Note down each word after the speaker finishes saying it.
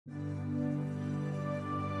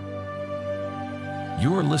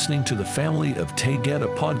You're listening to the family of Taygeta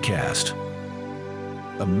Podcast.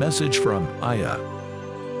 A message from Aya.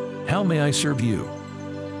 How may I serve you?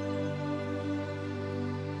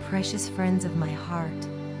 Precious friends of my heart,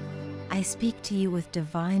 I speak to you with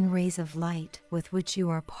divine rays of light with which you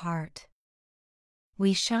are part.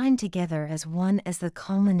 We shine together as one as the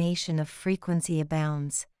culmination of frequency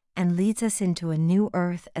abounds, and leads us into a new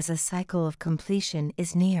earth as a cycle of completion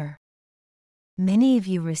is near. Many of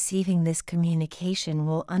you receiving this communication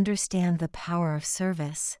will understand the power of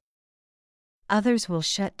service. Others will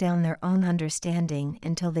shut down their own understanding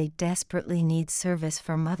until they desperately need service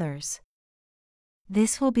from others.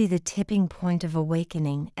 This will be the tipping point of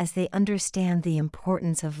awakening as they understand the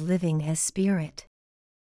importance of living as spirit.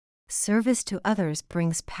 Service to others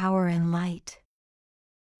brings power and light.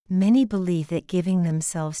 Many believe that giving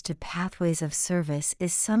themselves to pathways of service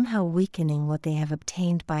is somehow weakening what they have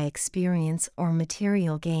obtained by experience or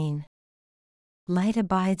material gain. Light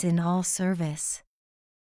abides in all service.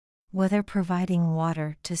 Whether providing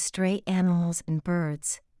water to stray animals and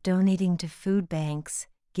birds, donating to food banks,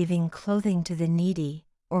 giving clothing to the needy,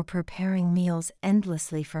 or preparing meals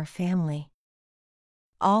endlessly for family.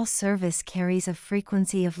 All service carries a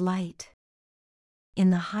frequency of light. In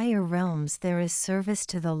the higher realms there is service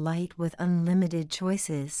to the light with unlimited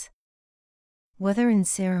choices. Whether in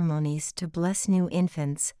ceremonies to bless new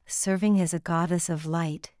infants, serving as a goddess of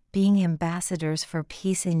light, being ambassadors for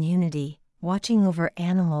peace and unity, watching over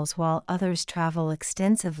animals while others travel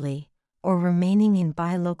extensively, or remaining in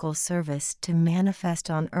bilocal service to manifest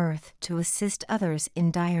on earth to assist others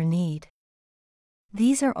in dire need.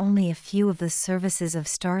 These are only a few of the services of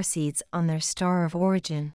starseeds on their star of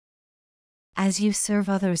origin. As you serve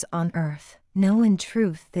others on earth, know in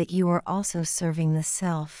truth that you are also serving the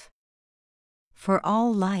self. For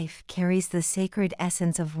all life carries the sacred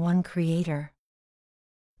essence of one Creator.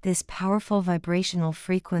 This powerful vibrational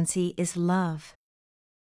frequency is love.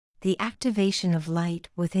 The activation of light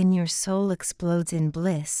within your soul explodes in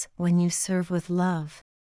bliss when you serve with love.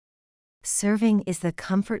 Serving is the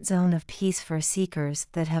comfort zone of peace for seekers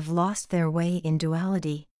that have lost their way in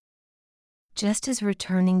duality. Just as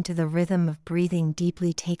returning to the rhythm of breathing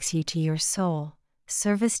deeply takes you to your soul,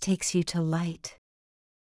 service takes you to light.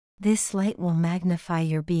 This light will magnify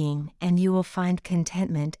your being and you will find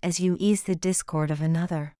contentment as you ease the discord of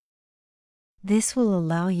another. This will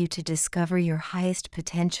allow you to discover your highest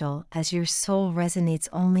potential as your soul resonates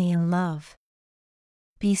only in love.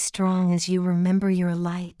 Be strong as you remember your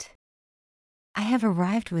light. I have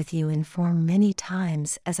arrived with you in form many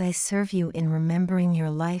times as I serve you in remembering your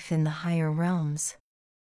life in the higher realms.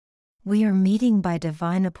 We are meeting by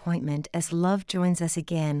divine appointment as love joins us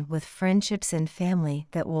again with friendships and family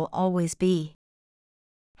that will always be.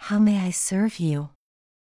 How may I serve you?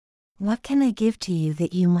 What can I give to you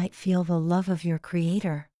that you might feel the love of your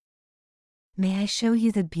Creator? May I show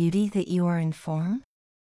you the beauty that you are in form?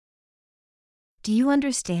 Do you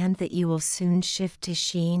understand that you will soon shift to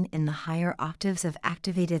sheen in the higher octaves of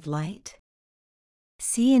activated light?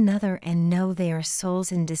 See another and know they are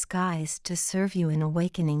souls in disguise to serve you in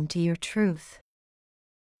awakening to your truth.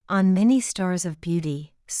 On many stars of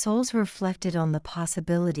beauty, souls reflected on the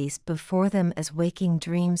possibilities before them as waking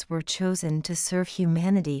dreams were chosen to serve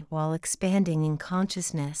humanity while expanding in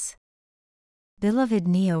consciousness. Beloved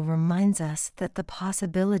Neo reminds us that the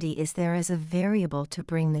possibility is there as a variable to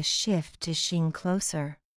bring the shift to Shin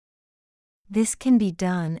closer. This can be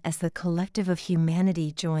done as the collective of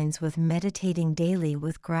humanity joins with meditating daily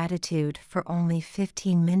with gratitude for only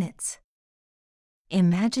 15 minutes.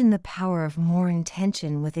 Imagine the power of more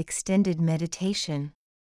intention with extended meditation.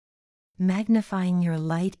 Magnifying your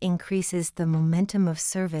light increases the momentum of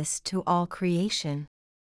service to all creation.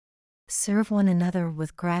 Serve one another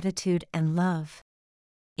with gratitude and love.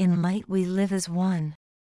 In light we live as one.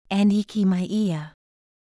 And Iki Maiya.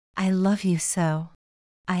 I love you so.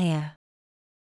 Aya.